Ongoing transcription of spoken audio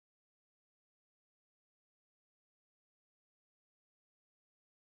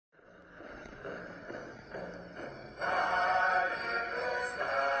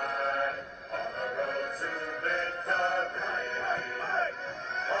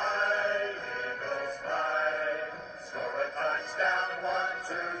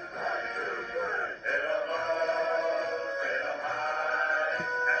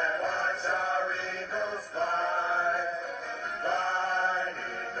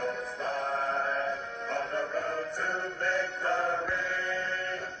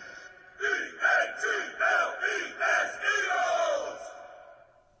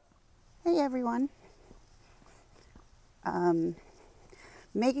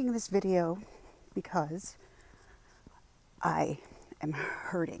making this video because I am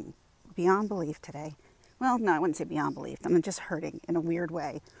hurting beyond belief today. Well, no, I wouldn't say beyond belief. I'm just hurting in a weird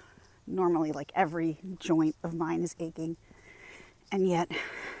way. Normally, like every joint of mine is aching. And yet,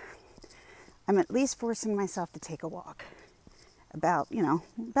 I'm at least forcing myself to take a walk. About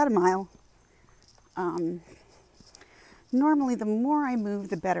a mile. Normally, the more I move,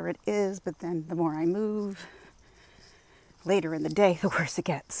 the better it is. But then the more I move, later in the day, the worse it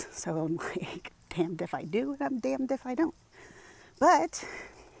gets. So I'm like, damned if I do, and I'm damned if I don't. But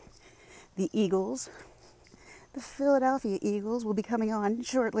the Eagles, the Philadelphia Eagles, will be coming on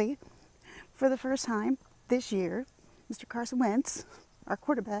shortly for the first time this year. Mr. Carson Wentz, our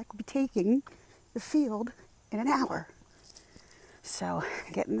quarterback, will be taking the field in an hour. So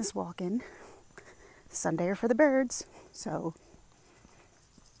getting this walk in. Sunday are for the birds. So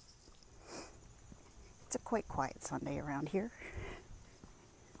it's a quite quiet Sunday around here.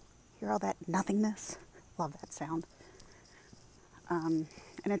 Hear all that nothingness? Love that sound. And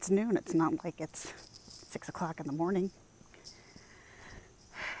it's noon. It's not like it's 6 o'clock in the morning.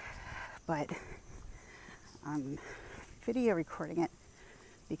 But I'm video recording it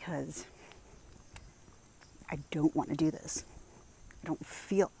because I don't want to do this. I don't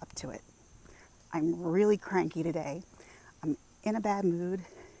feel up to it. I'm really cranky today. I'm in a bad mood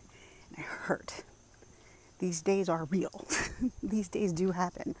and I hurt. These days are real. These days do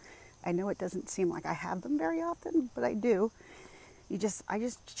happen. I know it doesn't seem like I have them very often, but I do. I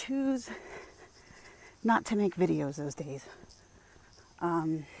just choose not to make videos those days.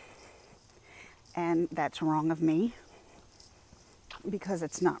 And that's wrong of me because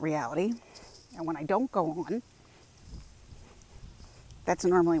it's not reality. And when I don't go on, that's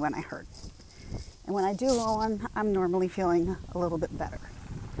normally when I hurt. And when I do go on, I'm normally feeling a little bit better.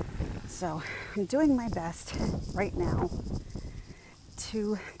 So I'm doing my best right now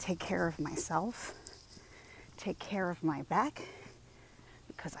to take care of myself, take care of my back,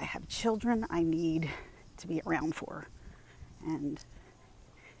 because I have children I need to be around for. And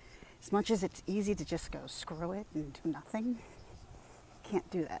as much as it's easy to just go screw it and do nothing, can't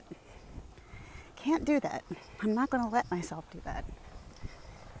do that. Can't do that. I'm not going to let myself do that.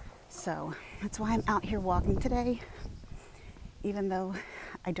 So that's why I'm out here walking today, even though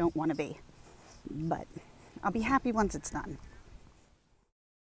I don't want to be. But I'll be happy once it's done.